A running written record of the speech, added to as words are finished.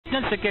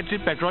National secretary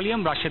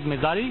petroleum Rashid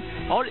मिजारी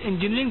और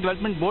engineering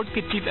development board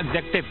के chief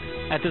executive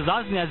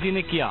Aitzaz Niazi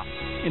ने किया।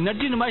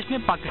 एनर्जी नुमाइश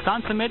में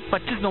पाकिस्तान समेत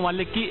 25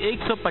 ममालिक की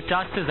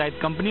 150 से ज्यादा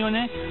कंपनियों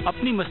ने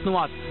अपनी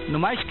मसनूआत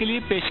नुमाइश के लिए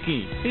पेश की।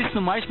 इस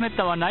नुमाइश में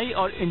तवानाई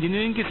और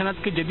इंजीनियरिंग की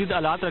सनत के जदीद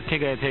आलात रखे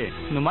गए थे।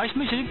 नुमाइश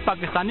में शरीक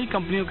पाकिस्तानी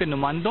कंपनियों के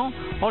नुमाइंदों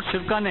और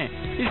शुरका ने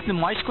इस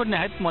नुमाइश को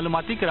नहायत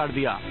मालूमाती करार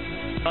दिया।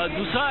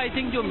 दूसरा आई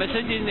थिंक जो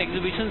मैसेज इन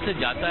एग्जीबिशन से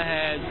जाता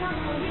है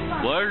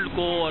वर्ल्ड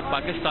को और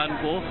पाकिस्तान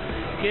को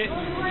कि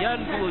यार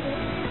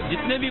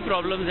जितने भी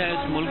प्रॉब्लम्स हैं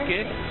इस मुल्क के,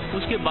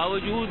 उसके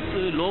बावजूद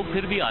लोग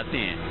फिर भी आते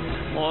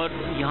हैं और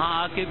यहाँ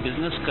आके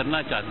बिजनेस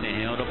करना चाहते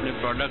हैं और अपने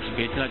प्रोडक्ट्स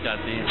बेचना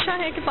चाहते हैं। अच्छा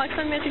है कि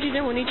पाकिस्तान में ऐसी चीज़ें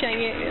होनी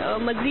चाहिए।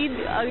 मज़ीद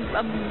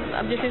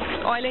अब जैसे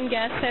ऑयल एंड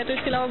गैस है, तो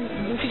इसके अलावा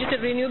दूसरी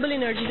जैसे रिन्यूएबल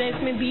एनर्जीज है,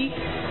 इसमें भी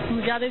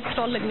ज़्यादा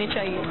स्टॉल लगने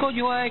चाहिए। इसको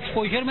जो है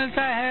एक्सपोजर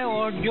मिलता है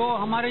और जो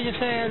हमारे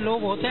जैसे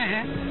लोग होते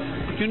हैं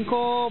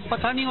जिनको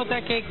पता नहीं होता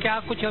है कि क्या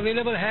कुछ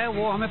अवेलेबल है,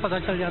 वो हमें पता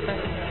चल जाता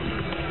है।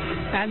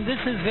 And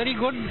this is very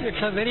good.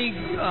 It's a very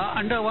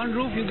under one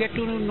roof you get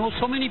to know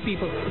so many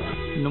people.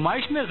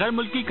 नुमाइश में गैर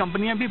मुल्की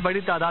कंपनियां भी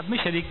बड़ी तादाद में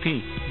शरीक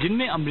थीं,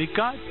 जिनमें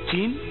अमेरिका,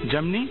 चीन,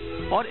 जर्मनी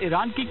और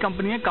ईरान की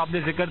कंपनियां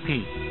काबिल जिक्र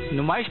थीं।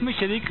 नुमाइश में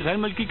शरीक गैर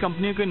मुल्की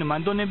कंपनियों के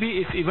नुमाइंदों ने भी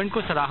इस इवेंट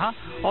को सराहा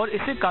और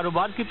इसे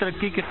कारोबार की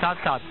तरक्की के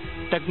साथ साथ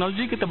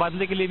टेक्नोलॉजी के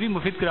तबादले के लिए भी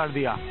मुफीद करार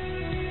दिया।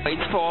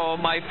 It's for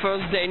my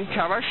first day in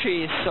Karachi,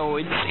 so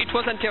it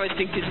was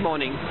interesting this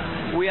morning.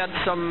 We had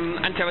some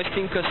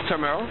interesting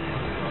customers.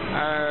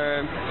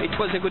 It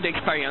was a good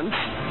experience.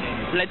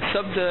 Let's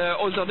hope the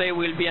other day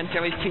will be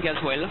interesting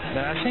as well.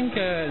 I think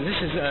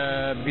this is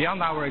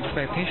beyond our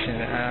expectation.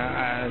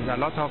 A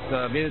lot of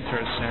the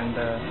visitors and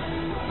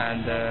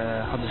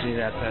how to say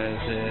that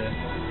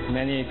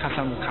many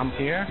customers come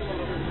here,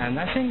 and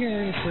I think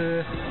it's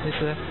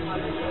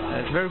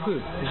very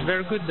good. It's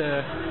very good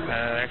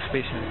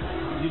exhibition.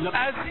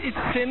 As it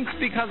seems,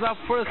 because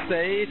of first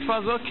day, it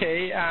was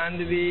okay,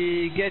 and we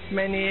get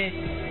many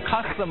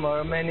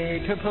customers, many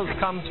people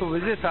come to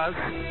visit us.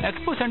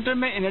 Expo centre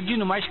में energy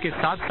नुमाइश के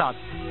साथ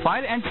साथ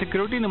fire and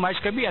security नुमाइश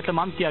का भी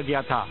एहतमाम किया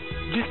गया था,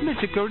 जिसमें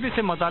सिक्योरिटी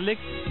से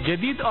मुतालिक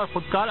जदीद और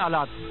खुदकार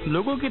आलात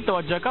लोगों की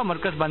तवज्जो का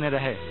मरकज बने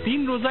रहे।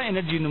 3 रोजा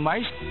एनर्जी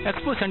नुमाइश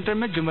एक्सपो सेंटर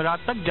में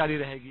जुमेरात तक जारी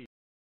रहेगी।